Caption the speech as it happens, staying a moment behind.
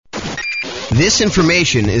This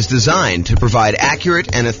information is designed to provide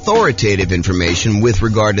accurate and authoritative information with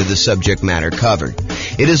regard to the subject matter covered.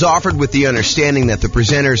 It is offered with the understanding that the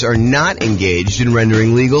presenters are not engaged in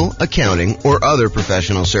rendering legal, accounting, or other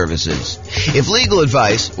professional services. If legal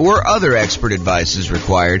advice or other expert advice is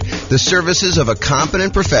required, the services of a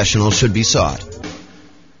competent professional should be sought.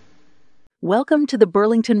 Welcome to the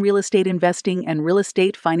Burlington Real Estate Investing and Real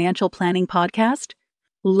Estate Financial Planning Podcast.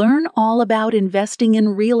 Learn all about investing in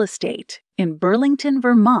real estate in Burlington,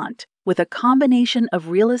 Vermont, with a combination of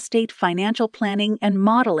real estate financial planning and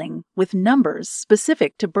modeling with numbers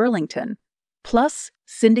specific to Burlington, plus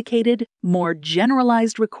syndicated, more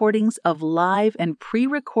generalized recordings of live and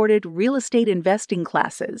pre-recorded real estate investing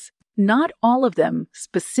classes, not all of them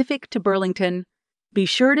specific to Burlington. Be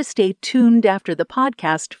sure to stay tuned after the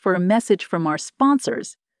podcast for a message from our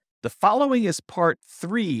sponsors. The following is part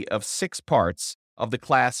 3 of 6 parts of the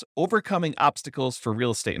class Overcoming Obstacles for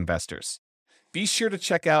Real Estate Investors. Be sure to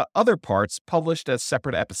check out other parts published as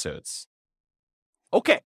separate episodes.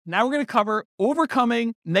 Okay, now we're going to cover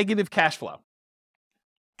overcoming negative cash flow.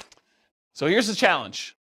 So here's the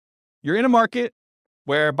challenge. You're in a market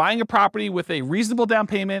where buying a property with a reasonable down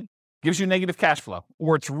payment gives you negative cash flow,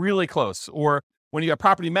 or it's really close, or when you have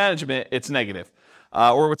property management, it's negative.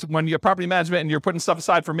 Or when you have property management and you're putting stuff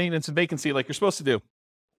aside for maintenance and vacancy like you're supposed to do,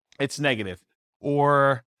 it's negative.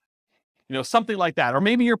 Or something like that. Or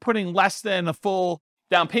maybe you're putting less than a full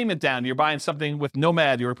down payment down. You're buying something with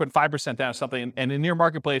Nomad. You're putting 5% down or something. And in your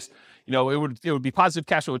marketplace, it would be positive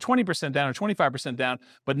cash flow with 20% down or 25% down,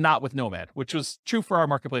 but not with Nomad, which was true for our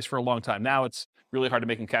marketplace for a long time. Now it's really hard to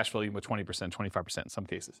make cash flow even with 20%, 25% in some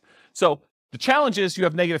cases. So the challenge is you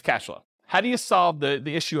have negative cash flow. How do you solve the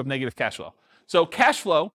issue of negative cash flow? So cash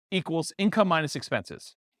flow equals income minus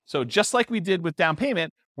expenses. So just like we did with down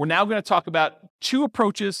payment, we're now going to talk about 2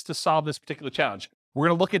 approaches to solve this particular challenge. We're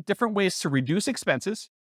going to look at different ways to reduce expenses,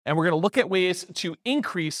 and we're going to look at ways to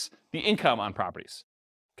increase the income on properties.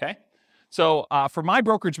 Okay? So for my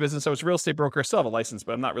brokerage business, I was a real estate broker. I still have a license,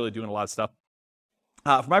 but I'm not really doing a lot of stuff.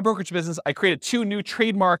 For my brokerage business, I created 2 new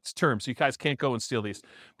trademarked terms. So you guys can't go and steal these.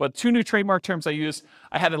 But 2 new trademark terms I used.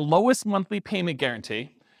 I had a lowest monthly payment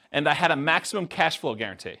guarantee, and I had a maximum cash flow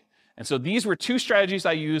guarantee. And so these were 2 strategies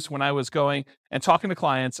I used when I was going and talking to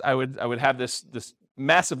clients. I would have this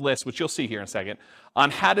massive list, which you'll see here in a second, on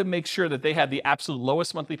how to make sure that they had the absolute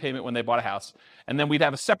lowest monthly payment when they bought a house. And then we'd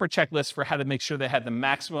have a separate checklist for how to make sure they had the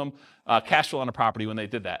maximum cash flow on a property when they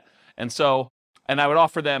did that. And I would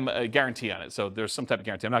offer them a guarantee on it. So there's some type of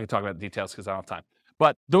guarantee. I'm not going to talk about the details because I don't have time.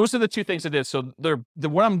 But those are the 2 things I did. So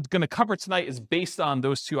what I'm going to cover tonight is based on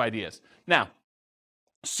those 2 ideas. Now,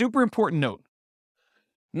 super important note.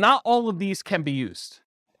 Not all of these can be used.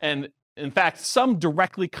 And in fact, some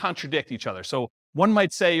directly contradict each other. So one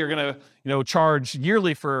might say you're going to charge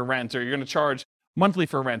yearly for a rent, or you're going to charge monthly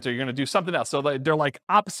for rent, or you're going to do something else. So they're like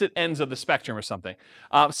opposite ends of the spectrum or something.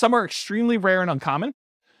 Some are extremely rare and uncommon.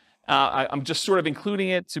 I'm just sort of including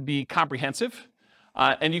it to be comprehensive.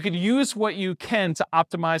 And you can use what you can to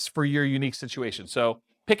optimize for your unique situation. So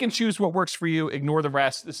pick and choose what works for you, ignore the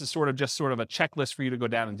rest. This is sort of a checklist for you to go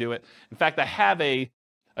down and do it. In fact, I have a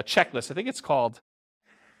checklist. I think it's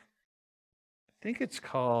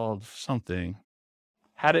called something.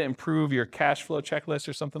 How to improve your cash flow checklist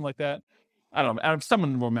or something like that. I don't know.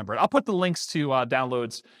 Someone will remember it. I'll put the links to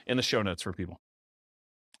downloads in the show notes for people.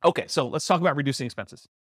 Okay, so let's talk about reducing expenses.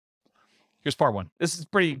 Here's part 1. This is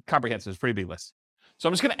pretty comprehensive. It's a pretty big list. So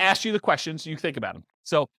I'm just going to ask you the questions. You think about them.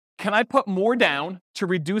 So can I put more down to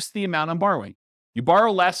reduce the amount I'm borrowing? You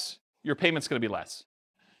borrow less, your payment's going to be less.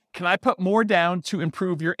 Can I put more down to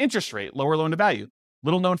improve your interest rate, lower loan to value?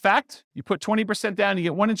 Little known fact, you put 20% down, you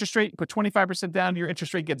get one interest rate. You put 25% down, your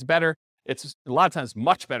interest rate gets better. It's a lot of times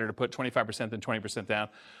much better to put 25% than 20%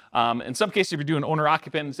 down. In some cases, if you're doing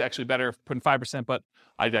owner-occupant, it's actually better putting 5%, but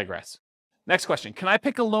I digress. Next question, can I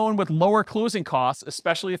pick a loan with lower closing costs,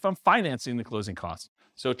 especially if I'm financing the closing costs?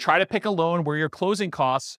 So try to pick a loan where your closing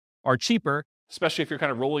costs are cheaper, especially if you're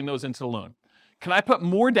kind of rolling those into the loan. Can I put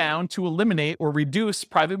more down to eliminate or reduce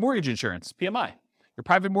private mortgage insurance, PMI? Your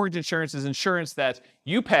private mortgage insurance is insurance that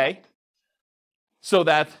you pay so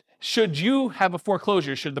that should you have a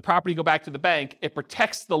foreclosure, should the property go back to the bank, it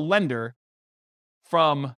protects the lender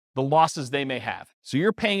from the losses they may have. So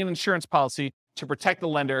you're paying an insurance policy to protect the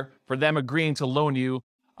lender for them agreeing to loan you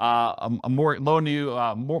more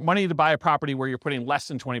money to buy a property where you're putting less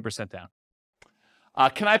than 20% down.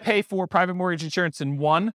 Can I pay for private mortgage insurance in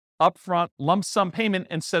one upfront lump sum payment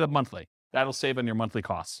instead of monthly? That'll save on your monthly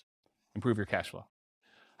costs, improve your cash flow.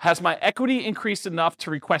 Has my equity increased enough to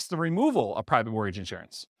request the removal of private mortgage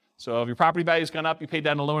insurance? So if your property value has gone up, you paid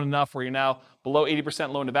down the loan enough where you're now below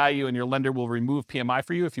 80% loan to value, and your lender will remove PMI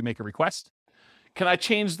for you if you make a request. Can I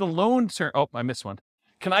change the loan term? Oh, I missed one.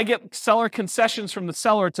 Can I get seller concessions from the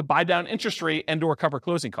seller to buy down interest rate and or cover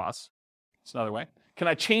closing costs? That's another way. Can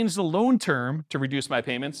I change the loan term to reduce my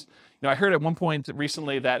payments? I heard at one point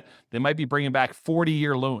recently that they might be bringing back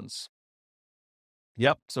 40-year loans.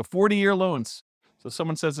 Yep, so 40-year loans. So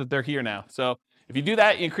someone says that they're here now. So if you do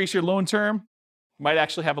that, you increase your loan term, you might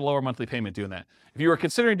actually have a lower monthly payment doing that. If you were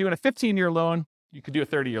considering doing a 15-year loan, you could do a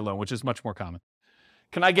 30-year loan, which is much more common.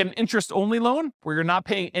 Can I get an interest-only loan where you're not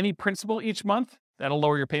paying any principal each month? That'll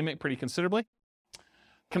lower your payment pretty considerably.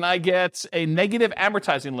 Can I get a negative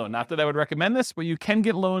amortizing loan? Not that I would recommend this, but you can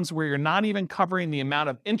get loans where you're not even covering the amount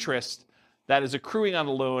of interest that is accruing on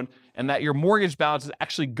the loan and that your mortgage balance is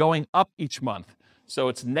actually going up each month. So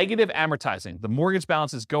it's negative amortizing. The mortgage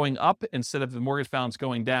balance is going up instead of the mortgage balance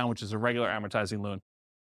going down, which is a regular amortizing loan.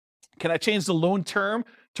 Can I change the loan term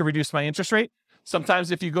to reduce my interest rate? Sometimes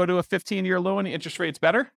if you go to a 15-year loan, the interest rate's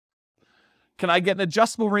better. Can I get an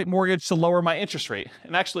adjustable rate mortgage to lower my interest rate?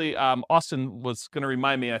 And actually, Austin was going to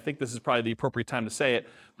remind me, and I think this is probably the appropriate time to say it,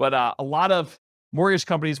 but a lot of mortgage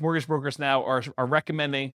companies, mortgage brokers now are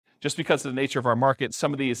recommending, just because of the nature of our market,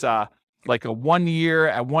 some of these like a 1 year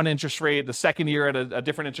at one interest rate, the second year at a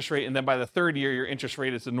different interest rate, and then by the third year, your interest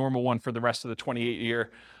rate is the normal one for the rest of the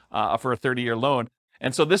 28-year for a 30-year loan.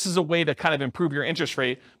 And so this is a way to kind of improve your interest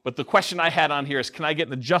rate. But the question I had on here is, can I get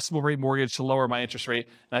an adjustable rate mortgage to lower my interest rate?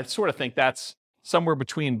 And I sort of think that's somewhere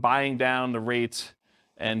between buying down the rate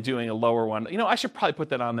and doing a lower one. I should probably put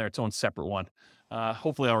that on there, its own separate one.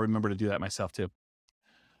 Hopefully I'll remember to do that myself too.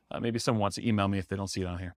 Maybe someone wants to email me if they don't see it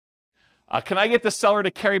on here. Can I get the seller to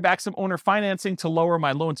carry back some owner financing to lower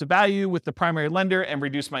my loan to value with the primary lender and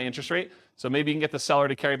reduce my interest rate? So maybe you can get the seller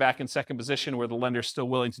to carry back in second position where the lender's still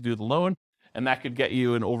willing to do the loan, and that could get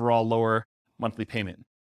you an overall lower monthly payment.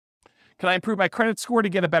 Can I improve my credit score to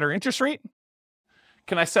get a better interest rate?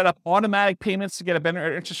 Can I set up automatic payments to get a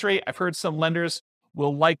better interest rate? I've heard some lenders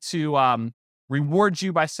will like to reward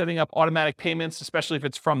you by setting up automatic payments, especially if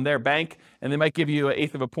it's from their bank, and they might give you an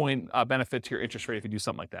 1/8 of a point benefit to your interest rate if you do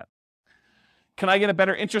something like that. Can I get a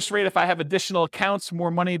better interest rate if I have additional accounts, more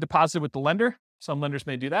money deposited with the lender? Some lenders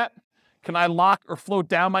may do that. Can I lock or float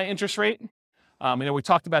down my interest rate? We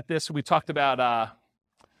talked about this. We talked about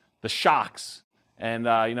the shocks and,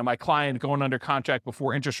 my client going under contract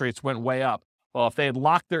before interest rates went way up. Well, if they had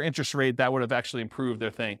locked their interest rate, that would have actually improved their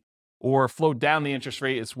thing. Or float down the interest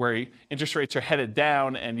rate is where interest rates are headed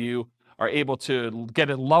down and you are able to get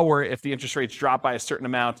it lower if the interest rates drop by a certain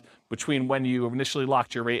amount between when you initially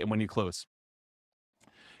locked your rate and when you close.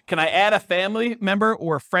 Can I add a family member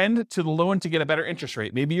or a friend to the loan to get a better interest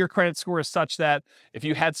rate? Maybe your credit score is such that if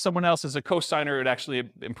you had someone else as a co-signer, it would actually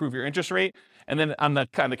improve your interest rate. And then on the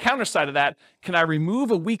counter side of that, can I remove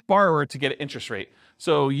a weak borrower to get an interest rate?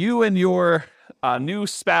 So you and your new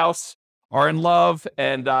spouse are in love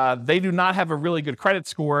and they do not have a really good credit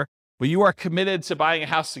score, but you are committed to buying a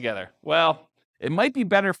house together. Well, it might be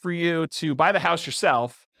better for you to buy the house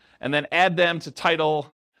yourself and then add them to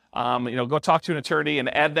title. Go talk to an attorney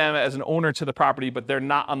and add them as an owner to the property, but they're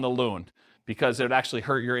not on the loan because it would actually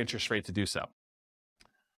hurt your interest rate to do so.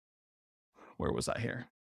 Where was I here?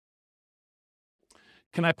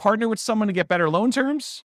 Can I partner with someone to get better loan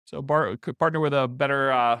terms? So could partner with a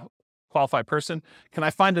better qualified person. Can I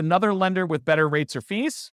find another lender with better rates or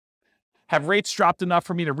fees? Have rates dropped enough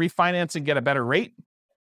for me to refinance and get a better rate?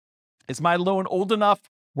 Is my loan old enough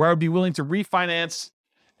where I would be willing to refinance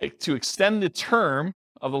to extend the term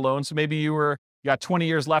of the loan? So maybe you got 20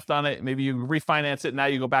 years left on it. Maybe you refinance it. Now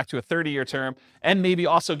you go back to a 30-year term and maybe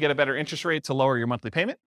also get a better interest rate to lower your monthly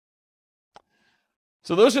payment.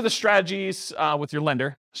 So those are the strategies with your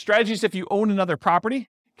lender. Strategies if you own another property.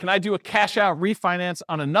 Can I do a cash out refinance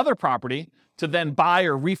on another property to then buy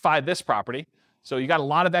or refi this property? So you got a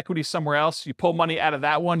lot of equity somewhere else. You pull money out of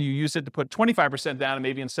that one. You use it to put 25% down and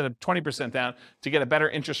maybe instead of 20% down to get a better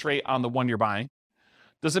interest rate on the one you're buying.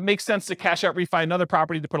 Does it make sense to cash out refi another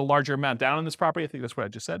property to put a larger amount down on this property? I think that's what I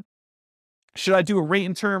just said. Should I do a rate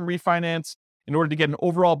and term refinance in order to get an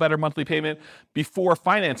overall better monthly payment before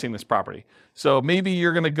financing this property? So maybe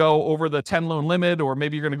you're going to go over the 10 loan limit, or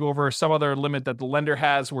maybe you're going to go over some other limit that the lender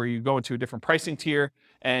has where you go into a different pricing tier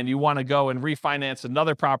and you want to go and refinance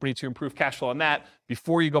another property to improve cash flow on that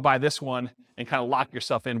before you go buy this one and kind of lock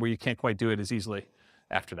yourself in where you can't quite do it as easily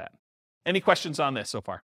after that. Any questions on this so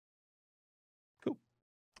far?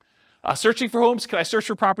 Searching for homes, can I search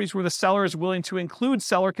for properties where the seller is willing to include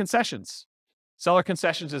seller concessions? Seller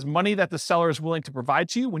concessions is money that the seller is willing to provide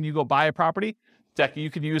to you when you go buy a property that you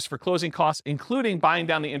can use for closing costs, including buying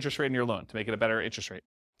down the interest rate in your loan to make it a better interest rate.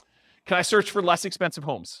 Can I search for less expensive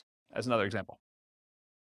homes, as another example?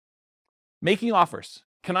 Making offers.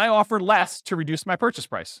 Can I offer less to reduce my purchase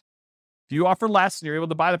price? If you offer less and you're able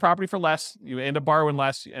to buy the property for less, you end up borrowing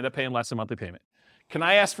less, you end up paying less in monthly payment. Can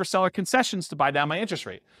I ask for seller concessions to buy down my interest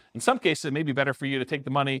rate? In some cases, it may be better for you to take the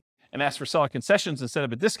money and ask for seller concessions instead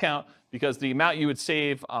of a discount, because the amount you would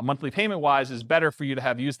save monthly payment-wise is better for you to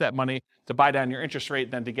have used that money to buy down your interest rate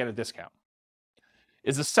than to get a discount.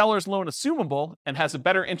 Is the seller's loan assumable and has a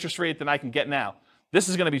better interest rate than I can get now? This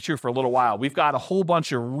is going to be true for a little while. We've got a whole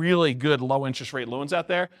bunch of really good low interest rate loans out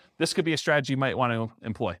there. This could be a strategy you might want to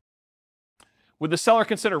employ. Would the seller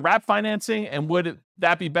consider wrap financing, and would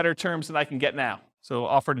that be better terms than I can get now? So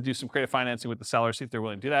offer to do some creative financing with the seller, see if they're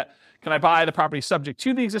willing to do that. Can I buy the property subject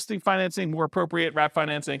to the existing financing, more appropriate wrap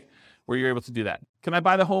financing, where you're able to do that? Can I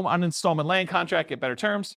buy the home on installment land contract, get better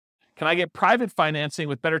terms? Can I get private financing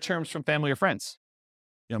with better terms from family or friends?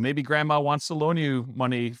 Maybe grandma wants to loan you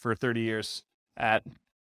money for 30 years at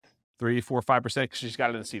 3, 4, 5% because she's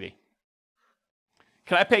got it in a CD.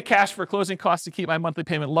 Can I pay cash for closing costs to keep my monthly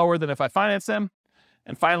payment lower than if I finance them?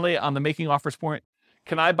 And finally, on the making offers point,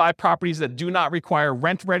 can I buy properties that do not require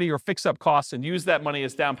rent-ready or fix-up costs and use that money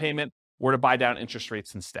as down payment, or to buy down interest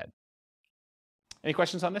rates instead? Any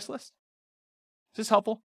questions on this list? Is this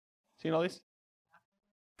helpful? Seeing all these?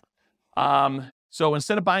 So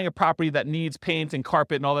instead of buying a property that needs paint and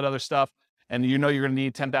carpet and all that other stuff, and you're going to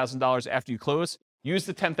need $10,000 after you close, use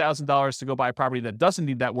the $10,000 to go buy a property that doesn't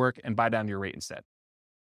need that work and buy down your rate instead.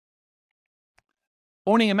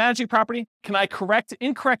 Owning and managing property. Can I correct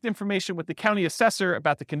incorrect information with the county assessor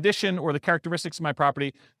about the condition or the characteristics of my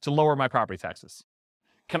property to lower my property taxes?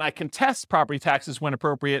 Can I contest property taxes when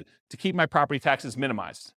appropriate to keep my property taxes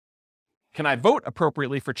minimized? Can I vote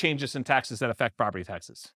appropriately for changes in taxes that affect property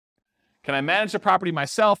taxes? Can I manage the property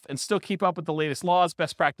myself and still keep up with the latest laws,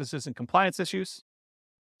 best practices, and compliance issues?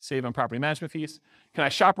 Save on property management fees. Can I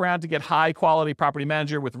shop around to get high-quality property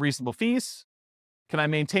manager with reasonable fees? Can I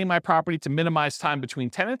maintain my property to minimize time between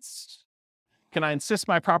tenants? Can I insist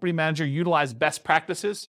my property manager utilize best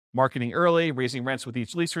practices, marketing early, raising rents with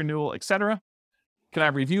each lease renewal, etc.? Can I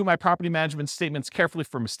review my property management statements carefully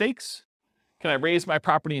for mistakes? Can I raise my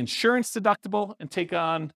property insurance deductible and take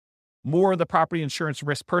on more of the property insurance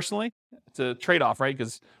risk personally? It's a trade-off, right?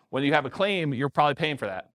 Because when you have a claim, you're probably paying for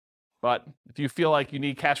that. But if you feel like you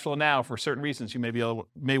need cash flow now for certain reasons, you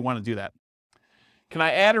may want to do that. Can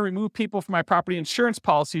I add or remove people from my property insurance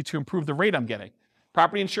policy to improve the rate I'm getting?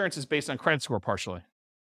 Property insurance is based on credit score partially.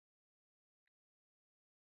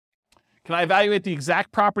 Can I evaluate the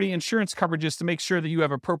exact property insurance coverages to make sure that you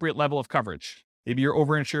have appropriate level of coverage? Maybe you're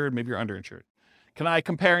overinsured, maybe you're underinsured. Can I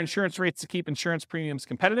compare insurance rates to keep insurance premiums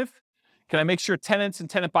competitive? Can I make sure tenants and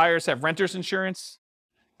tenant buyers have renters insurance?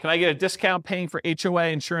 Can I get a discount paying for HOA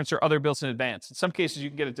insurance or other bills in advance? In some cases, you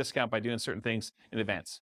can get a discount by doing certain things in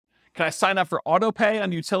advance. Can I sign up for auto pay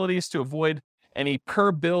on utilities to avoid any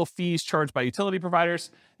per bill fees charged by utility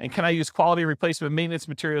providers? And can I use quality replacement maintenance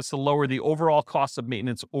materials to lower the overall cost of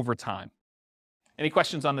maintenance over time? Any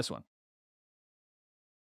questions on this one?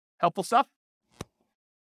 Helpful stuff?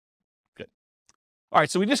 Good. All right,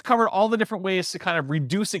 so we just covered all the different ways to kind of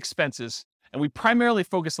reduce expenses. And we primarily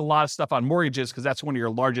focus a lot of stuff on mortgages because that's one of your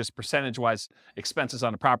largest percentage-wise expenses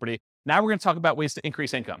on a property. Now we're going to talk about ways to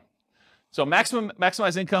increase income. So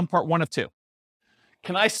maximize income, part 1 of 2.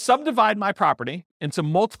 Can I subdivide my property into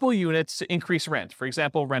multiple units to increase rent? For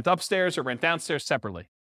example, rent upstairs or rent downstairs separately.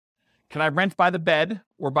 Can I rent by the bed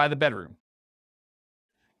or by the bedroom?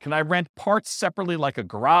 Can I rent parts separately like a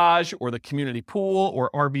garage or the community pool or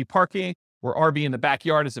RV parking or RV in the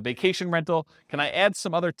backyard as a vacation rental? Can I add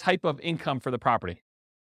some other type of income for the property?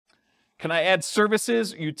 Can I add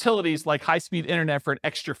services, utilities like high-speed internet for an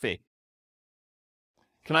extra fee?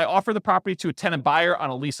 Can I offer the property to a tenant buyer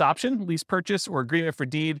on a lease option, lease purchase, or agreement for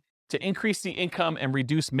deed to increase the income and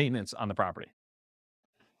reduce maintenance on the property?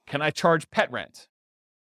 Can I charge pet rent?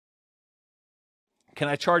 Can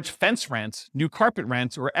I charge fence rent, new carpet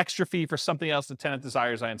rent, or extra fee for something else the tenant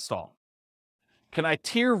desires I install? Can I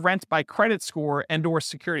tier rent by credit score and/or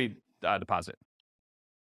security deposit?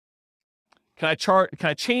 Can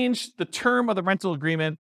I change the term of the rental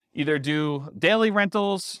agreement, either do daily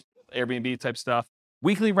rentals, Airbnb type stuff,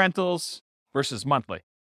 weekly rentals versus monthly?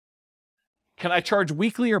 Can I charge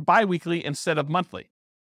weekly or biweekly instead of monthly?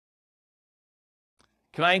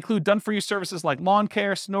 Can I include done-for-you services like lawn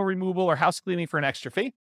care, snow removal, or house cleaning for an extra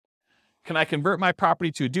fee? Can I convert my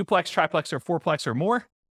property to a duplex, triplex, or fourplex or more?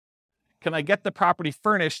 Can I get the property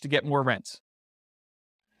furnished to get more rent?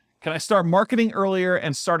 Can I start marketing earlier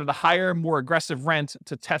and start at a higher, more aggressive rent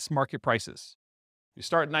to test market prices? You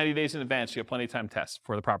start 90 days in advance, you have plenty of time to test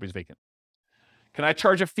before the property is vacant. Can I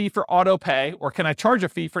charge a fee for auto pay, or can I charge a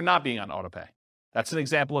fee for not being on auto pay? That's an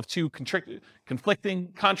example of two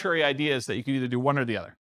conflicting, contrary ideas that you can either do one or the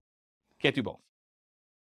other. Can't do both.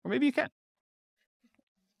 Or maybe you can.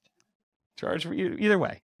 Charge for either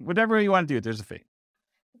way. Whatever you want to do, there's a fee.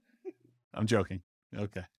 I'm joking.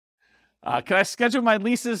 Okay. Can I schedule my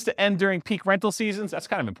leases to end during peak rental seasons? That's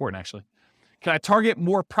kind of important, actually. Can I target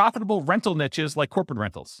more profitable rental niches like corporate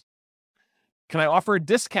rentals? Can I offer a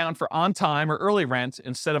discount for on-time or early rent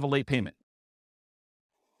instead of a late payment?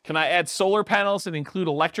 Can I add solar panels and include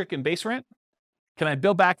electric and base rent? Can I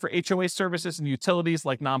bill back for HOA services and utilities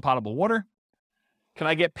like non-potable water? Can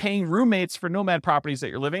I get paying roommates for nomad properties that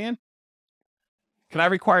you're living in? Can I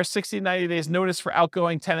require 60 to 90 days notice for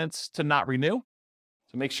outgoing tenants to not renew?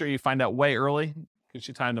 So make sure you find out way early. Gives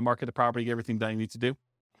you time to market the property, get everything done you need to do.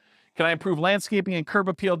 Can I improve landscaping and curb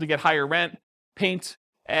appeal to get higher rent, paint,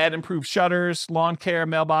 add improved shutters, lawn care,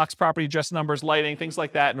 mailbox, property address numbers, lighting, things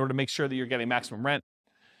like that in order to make sure that you're getting maximum rent?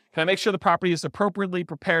 Can I make sure the property is appropriately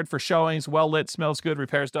prepared for showings, well lit, smells good,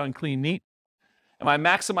 repairs done, clean, neat? Am I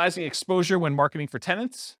maximizing exposure when marketing for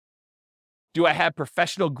tenants? Do I have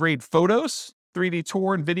professional grade photos, 3D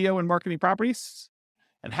tour and video and marketing properties?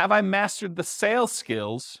 And have I mastered the sales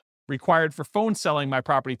skills required for phone selling my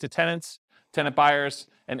property to tenants, tenant buyers,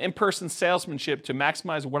 and in-person salesmanship to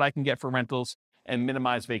maximize what I can get for rentals and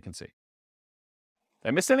minimize vacancy? Did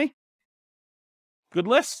I miss any? Good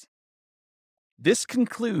list? This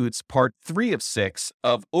concludes part 3 of 6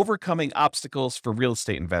 of Overcoming Obstacles for Real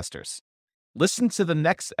Estate Investors. Listen to the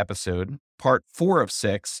next episode, part 4 of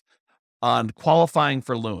 6, on qualifying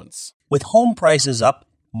for loans. With home prices up,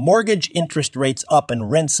 mortgage interest rates up, and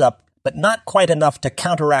rents up, but not quite enough to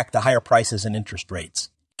counteract the higher prices and interest rates,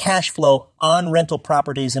 cash flow on rental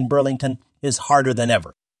properties in Burlington is harder than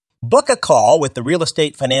ever. Book a call with the Real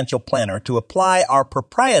Estate Financial Planner to apply our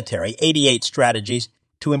proprietary 88 strategies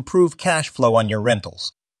to improve cash flow on your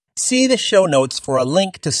rentals. See the show notes for a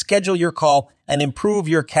link to schedule your call and improve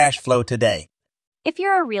your cash flow today. If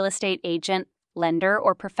you're a real estate agent, lender,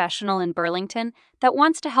 or professional in Burlington that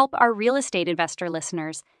wants to help our real estate investor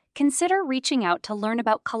listeners, consider reaching out to learn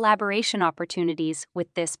about collaboration opportunities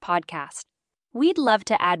with this podcast. We'd love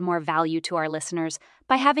to add more value to our listeners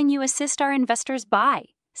by having you assist our investors buy,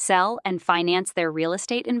 sell, and finance their real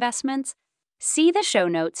estate investments. See the show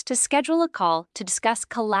notes to schedule a call to discuss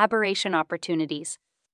collaboration opportunities.